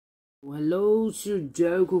Hello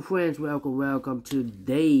Sudoku friends, welcome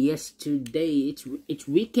today. Yes, today it's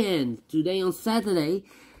weekend. Today on Saturday,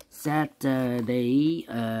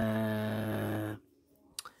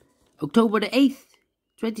 October the 8th,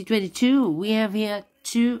 2022. We have here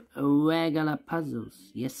two regular puzzles.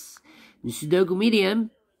 Yes, the Sudoku Medium,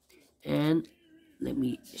 and let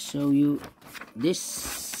me show you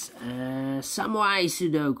this Samurai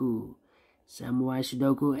Sudoku. Samurai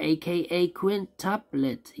Sudoku, aka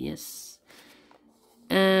Quintuplet. Yes.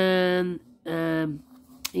 And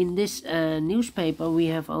in this newspaper, we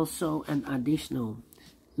have also an additional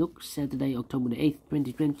look. Saturday, October the 8th,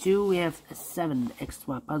 2022. We have 7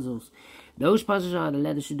 extra puzzles. Those puzzles are the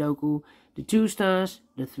letter Sudoku, the 2 stars,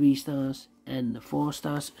 the 3 stars, and the 4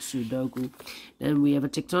 stars Sudoku. Then we have a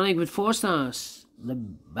tectonic with 4 stars, the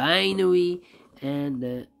binary, and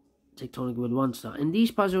the tectonic with 1 star. In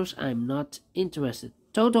these puzzles, I'm not interested.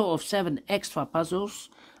 Total of 7 extra puzzles.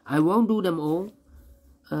 I won't do them all.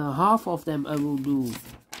 Half of them I will do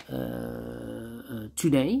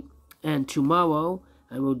today, and tomorrow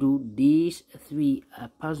I will do these 3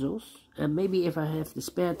 puzzles, and maybe if I have the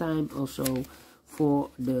spare time also for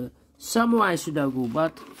the Samurai Sudoku.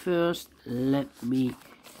 But first, let me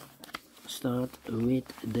start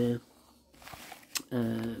with the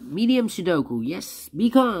Medium Sudoku. Yes,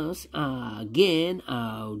 because again,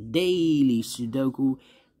 our daily Sudoku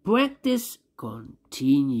practice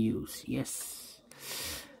continues. Yes,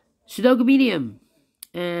 Sudoku Medium.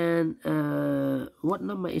 And what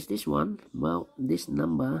number is this one? Well, this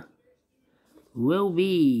number will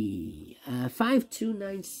be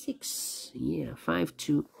 5296. Yeah,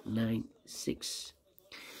 5296.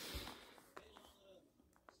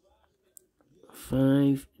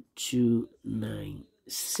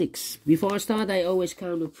 5296. Before I start, I always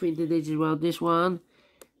count the printed digits. Well, this one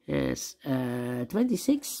has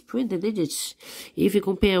 26 printed digits. If you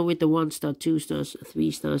compare with the 1 star, 2 stars,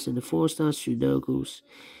 3 stars, and the 4 stars Sudokus,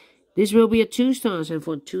 this will be a 2 stars. And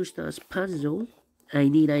for 2 stars puzzle, I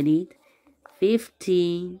need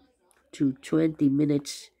 15 to 20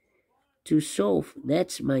 minutes to solve.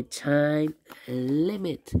 That's my time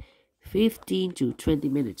limit. 15 to 20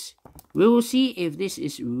 minutes. We will see if this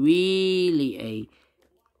is really a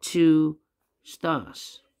 2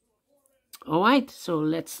 stars. Alright, so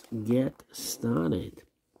let's get started.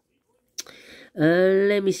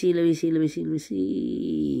 Let me see.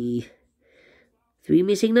 3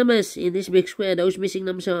 missing numbers in this big square. Those missing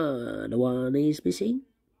numbers are: the 1 is missing,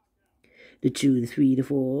 the 2, the 3, the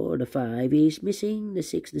 4, the 5 is missing, the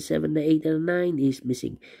 6, the 7, the 8, and the 9 is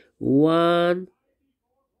missing.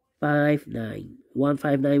 159,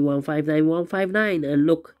 159, 159, 159, and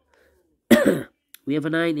look, we have a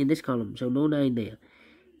 9 in this column, so no 9 there.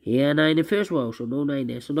 Here, 9 in the first row, so no 9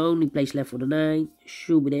 there. So the only place left for the 9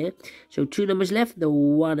 should be there. So 2 numbers left, the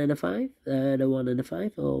 1 and the 5. The 1 and the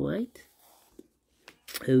 5, alright.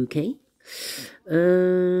 Okay.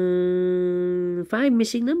 5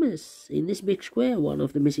 missing numbers in this big square. One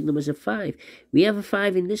of the missing numbers is 5. We have a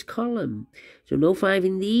 5 in this column, so no 5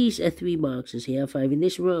 in these 3 boxes. Here, 5 in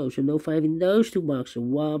this row, so no 5 in those 2 boxes.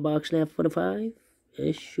 1 box left for the 5.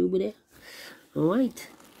 It should be there. Alright.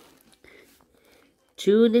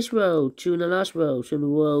 2 in this row, 2 in the last row, so the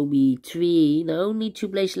row will be 3. Now only 2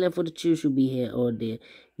 places left for the 2 should be here or there.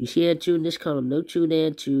 You see here 2 in this column, no 2 there,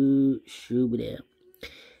 2 should be there.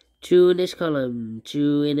 2 in this column,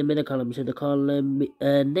 2 in the middle column, so the column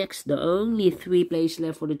next, the only 3 places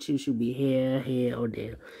left for the 2 should be here, here, or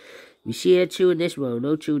there. You see here 2 in this row,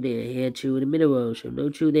 no 2 there. Here 2 in the middle row, so no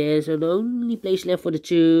 2 there, so the only place left for the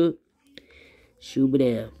 2 should be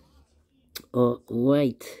there.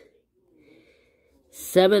 Alright.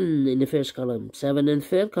 7 in the first column, 7 in the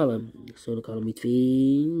third column, so the column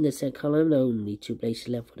between the second column, the only 2 places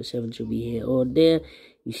left for the 7 should be here or there.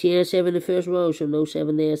 You see here 7 in the first row, so no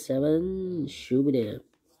 7 there, 7 should be there.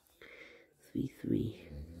 3, 3.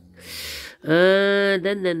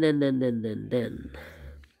 Then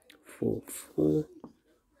 4, 4.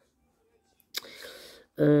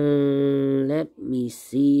 Let me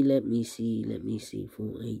see. 4,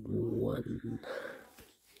 8, 1.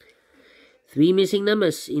 3 missing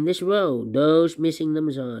numbers in this row. Those missing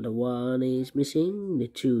numbers are: the 1 is missing, the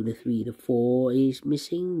 2, the 3, the 4 is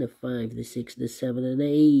missing, the 5, the 6, the 7, and the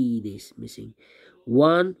 8 is missing.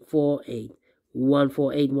 1, 4, 8. 1,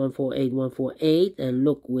 4, 8, 1, 4, 8, 1, 4, 8. And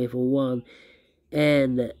look, with a 1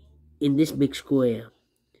 and in this big square.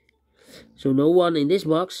 So no 1 in this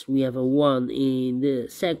box. We have a 1 in the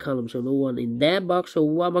second column, so no 1 in that box. So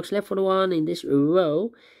 1 box left for the 1 in this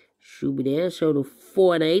row should be there. So the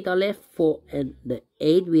 4 and 8 are left. 4 and the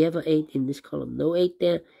 8, we have an 8 in this column. No 8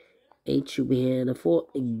 there. 8 should be here, and the 4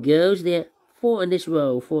 it goes there. 4 in this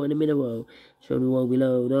row, 4 in the middle row. So the row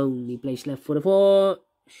below, the only place left for the 4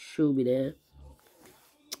 should be there.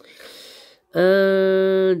 Then.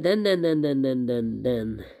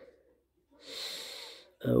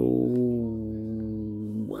 Oh,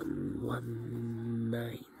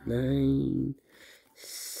 1199.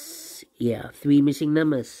 Yeah, 3 missing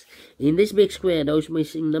numbers. In this big square, those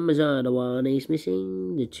missing numbers are the 1 is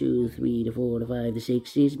missing, the 2, 3, the 4, the 5, the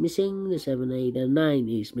 6 is missing, the 7, 8, and 9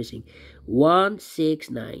 is missing.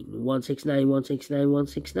 169, 169, 169,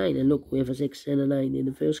 169. And look, we have a 6 and a 9 in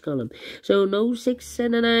the first column. So no 6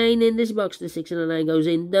 and a 9 in this box. The 6 and a 9 goes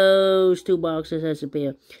in those 2 boxes as a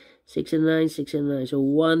pair. 6 and 9, 6 and 9. So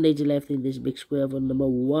 1 digit left in this big square for number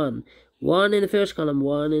 1. 1 in the first column,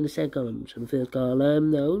 1 in the second column. So the third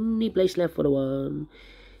column, the only place left for the 1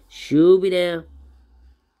 should be there.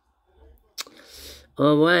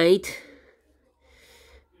 Alright.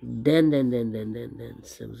 Then.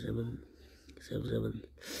 7.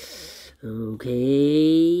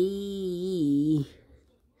 Okay.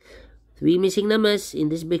 3 missing numbers in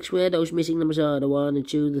this big square. Those missing numbers are the 1, the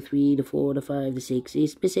 2, the 3, the 4, the 5, the 6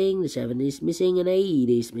 is missing, the 7 is missing, and 8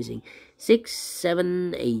 is missing. 6,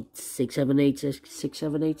 7, 8. 6, 7, 8, 6,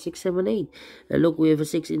 7, 8, 6, 7, 8. And look, we have a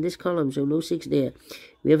 6 in this column, so no 6 there.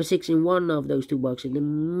 We have a 6 in one of those 2 boxes in the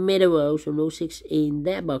middle row, so no 6 in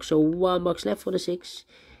that box. So 1 box left for the 6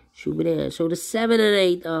 should be there. So the 7 and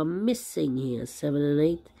 8 are missing here. 7 and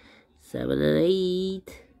 8. 7 and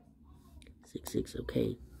 8. 6, 6,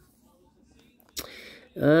 okay.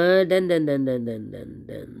 Then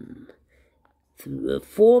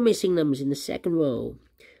 4 missing numbers in the second row.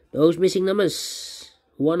 Those missing numbers,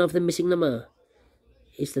 one of the missing number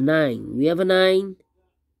is the 9. We have a 9.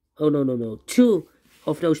 Oh, no. 2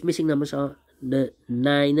 of those missing numbers are the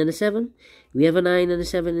 9 and the 7. We have a 9 and a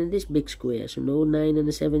 7 in this big square. So no 9 and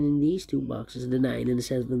a 7 in these 2 boxes. The 9 and the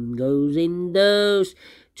 7 goes in those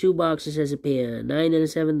 2 boxes as a pair. 9 and a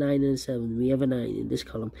 7, 9 and a 7. We have a 9 in this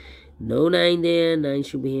column. No 9 there. 9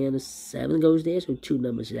 should be here. And the 7 goes there. So 2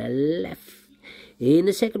 numbers are left. In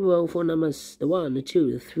the second row, 4 numbers. The 1, the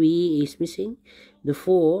 2, the 3 is missing. The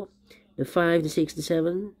 4, the 5, the 6, the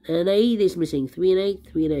 7, and 8 is missing. 3 and 8,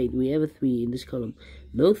 3 and 8. We have a 3 in this column.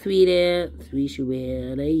 No 3 there. 3 should be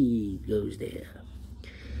here. And 8 goes there.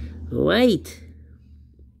 Alright.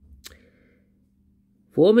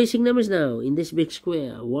 4 missing numbers now in this big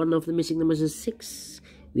square. One of the missing numbers is 6.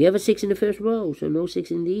 We have a 6 in the first row, so no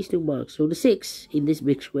 6 in these 2 boxes. So the 6 in this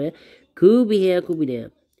big square could be here, could be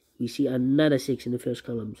there. We see another 6 in the first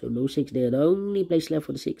column, so no 6 there. The only place left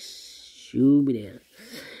for the 6 should be there.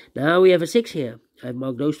 Now we have a 6 here. I've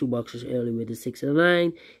marked those 2 boxes earlier with the 6 and a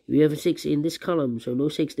 9. We have a 6 in this column, so no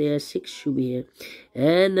 6 there. 6 should be here.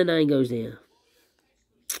 And the 9 goes there.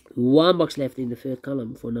 1 box left in the third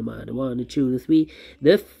column for number the 1, the 2, the 3.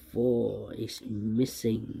 The 4 is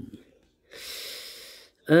missing.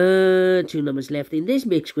 2 numbers left in this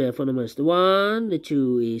big square for numbers. The 1, the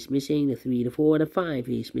 2 is missing. The 3, the 4, the 5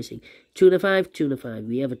 is missing. 2 and a 5, 2 and a 5.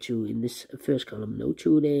 We have a 2 in this first column. No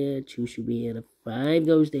 2 there. 2 should be here. The 5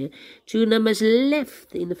 goes there. 2 numbers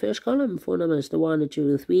left in the first column. 4 numbers. The 1, the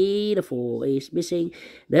 2, the 3, the 4 is missing.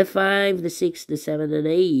 The 5, the 6, the 7, and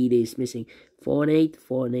 8 is missing. 4 and 8,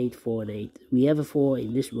 4 and 8, 4 and 8. We have a 4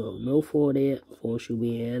 in this row. No 4 there. 4 should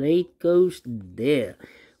be here. And 8 goes there.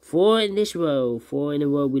 4 in this row, 4 in the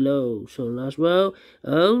row below. So last row,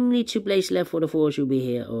 only 2 places left for the 4 should be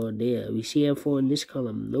here or there. We see a 4 in this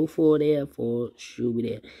column. No 4 there, 4 should be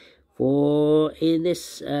there. 4 in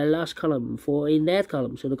this last column, 4 in that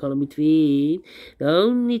column. So the column between, the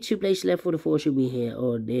only 2 places left for the 4 should be here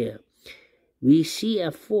or there. We see a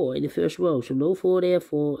 4 in the first row. So no 4 there,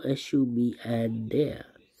 4 should be there.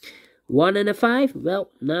 1 and a 5. Well,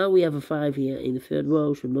 now we have a 5 here in the third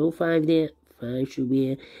row. So no 5 there. 5 should be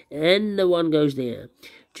here, and the 1 goes there.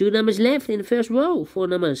 2 numbers left in the first row. 4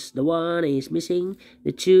 numbers. The 1 is missing.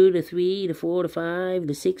 The 2, the 3, the 4, the 5,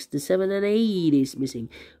 the 6, the 7, and 8 is missing.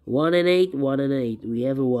 1 and 8, 1 and 8. We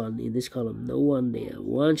have a 1 in this column. No 1 there.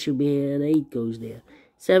 1 should be here, and 8 goes there.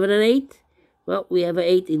 7 and 8. Well, we have an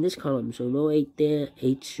 8 in this column, so no 8 there.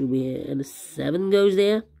 8 should be here, and the 7 goes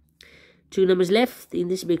there. 2 numbers left in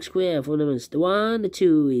this big square. 4 numbers. The 1, the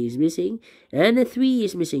 2 is missing. And the 3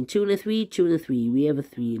 is missing. 2 and a 3, 2 and a 3. We have a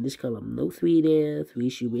 3 in this column. No 3 there. 3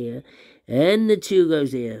 should be here. And the 2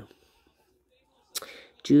 goes there.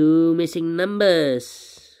 2 missing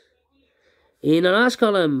numbers. In the last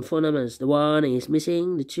column, 4 numbers. The 1 is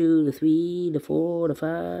missing. The 2, the 3, the 4, the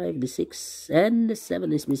 5, the 6, and the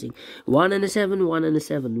 7 is missing. 1 and a 7, 1 and a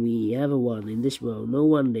 7. We have a 1 in this row. No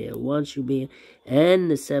 1 there. 1 should be here.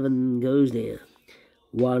 And the 7 goes there.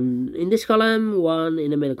 1 in this column, 1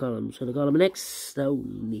 in the middle column. So the column next,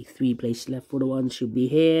 only 3 places left for the 1 should be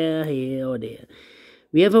here, here, or there.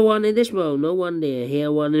 We have a 1 in this row, no 1 there.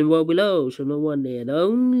 Here, 1 in the row below, so no 1 there. The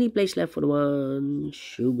only place left for the 1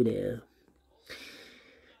 should be there.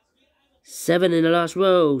 7 in the last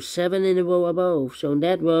row, 7 in the row above. So in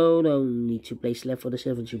that row, the only 2 places left for the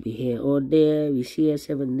 7 should be here or there. We see a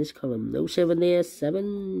 7 in this column, no 7 there,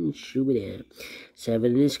 7 should be there.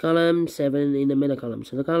 7 in this column, 7 in the middle column.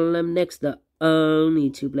 So the column next, the only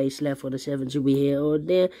 2 places left for the 7 should be here or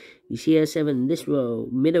there. We see a 7 in this row,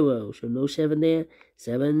 middle row, so no 7 there,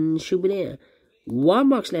 7 should be there. 1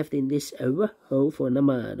 box left in this row for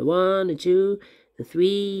number, the 1, the 2, the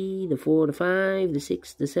 3, the 4, the 5, the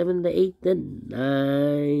 6, the 7, the 8, the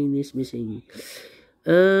 9 is missing.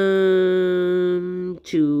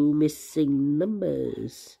 2 missing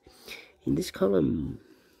numbers in this column.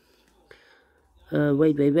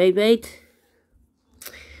 Wait.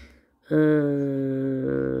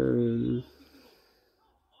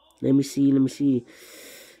 Let me see.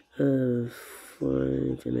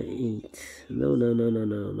 5 and 8. No.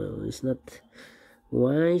 It's not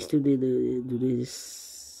wise to do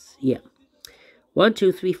this. Yeah. 1,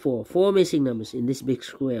 2, 3, 4. 4 missing numbers in this big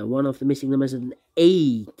square. One of the missing numbers is an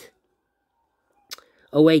 8.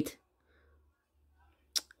 Oh, wait.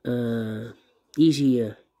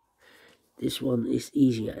 Easier. This one is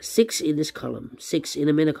easier. 6 in this column. 6 in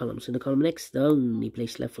the middle column. So the column next, the only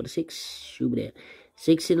place left for the 6 should be there.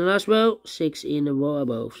 6 in the last row, 6 in the row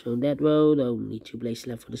above. So in that row, the only 2 places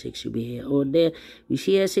left for the 6 should be here or there. We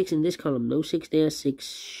see here 6 in this column, no 6 there, 6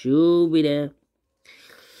 should be there.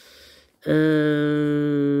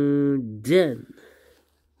 Then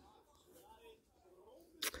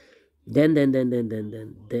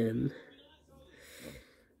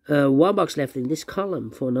 1 box left in this column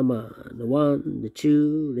for number, the 1, the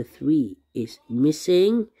 2, the 3 is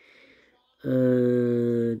missing. 5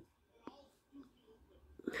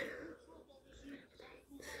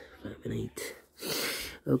 and 8.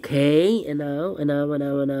 Okay, and now.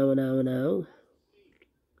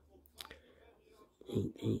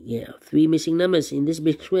 8. Yeah, 3 missing numbers in this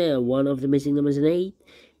big square. One of the missing numbers is an 8.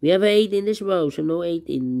 We have an 8 in this row, so no 8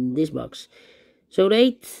 in this box. So the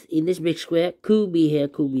 8 in this big square could be here,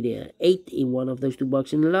 could be there. 8 in one of those 2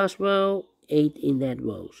 boxes in the last row, 8 in that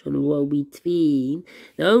row. So the row between,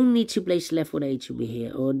 the only 2 places left for the 8 should be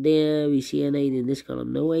here or there. We see an 8 in this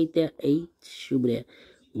column, no 8 there, 8 should be there.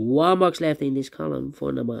 1 box left in this column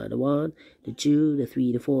for number, the 1, the 2, the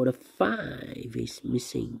 3, the 4, the 5 is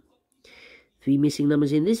missing. 3 missing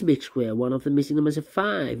numbers in this big square. One of the missing numbers is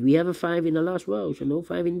 5. We have a 5 in the last row, so no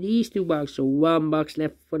 5 in these 2 boxes. So 1 box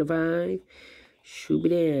left for the 5 should be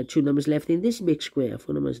there. 2 numbers left in this big square.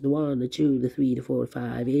 4 numbers, the 1, the 2, the 3, the 4, the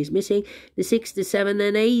 5 is missing. The 6, the 7,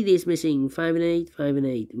 and 8 is missing. 5 and 8, 5 and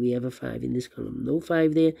 8. We have a 5 in this column. No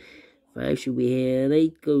 5 there. 5 should be here, and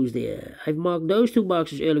 8 goes there. I've marked those 2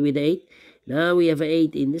 boxes earlier with 8. Now we have an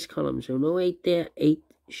 8 in this column, so no 8 there. 8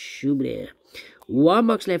 should be there. 1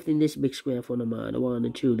 box left in this big square for number, the 1, the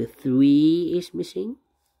 2, the 3 is missing.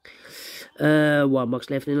 1 box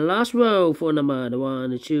left in the last row for number, the 1,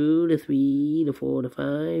 the 2, the 3, the 4, the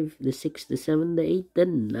 5, the 6, the 7, the 8, the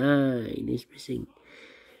 9 is missing.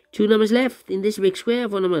 2 numbers left in this big square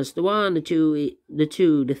for numbers, the 1, the 2,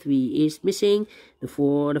 the 3 is missing. The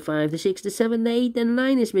 4, the 5, the 6, the 7, the 8, and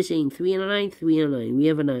 9 is missing. 3 and a 9, 3 and a 9. We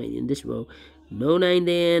have a 9 in this row. No 9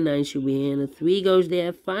 there, 9 should be here, and the 3 goes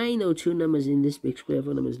there. Final 2 numbers in this big square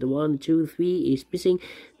for numbers. The 1, the 2, the 3 is missing.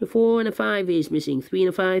 The 4 and the 5 is missing. 3 and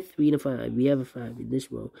a 5, 3 and a 5. We have a 5 in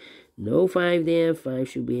this row. No 5 there, 5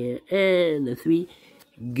 should be here, and the 3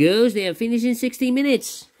 goes there. Finish in 16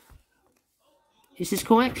 minutes. Is this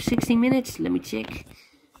correct? 16 minutes? Let me check.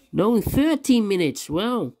 No, 13 minutes.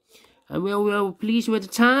 Well, I'm well pleased with the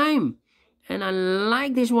time. And I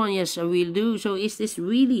like this one. Yes, I will do. So is this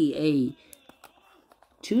really a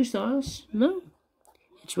 2 stars? No.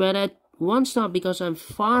 It's rather 1 star because I'm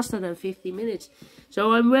faster than 50 minutes.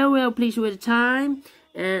 So I'm well pleased with the time.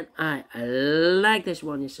 And I like this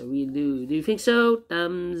one. Yes, I will do. Do you think so?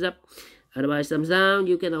 Thumbs up. Otherwise, thumbs down.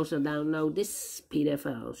 You can also download this PDF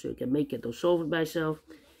file so you can make it or solve it by yourself.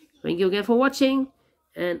 Thank you again for watching.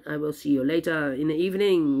 And I will see you later in the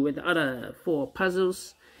evening with the other 4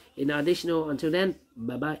 puzzles in additional. Until then,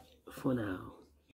 bye-bye for now.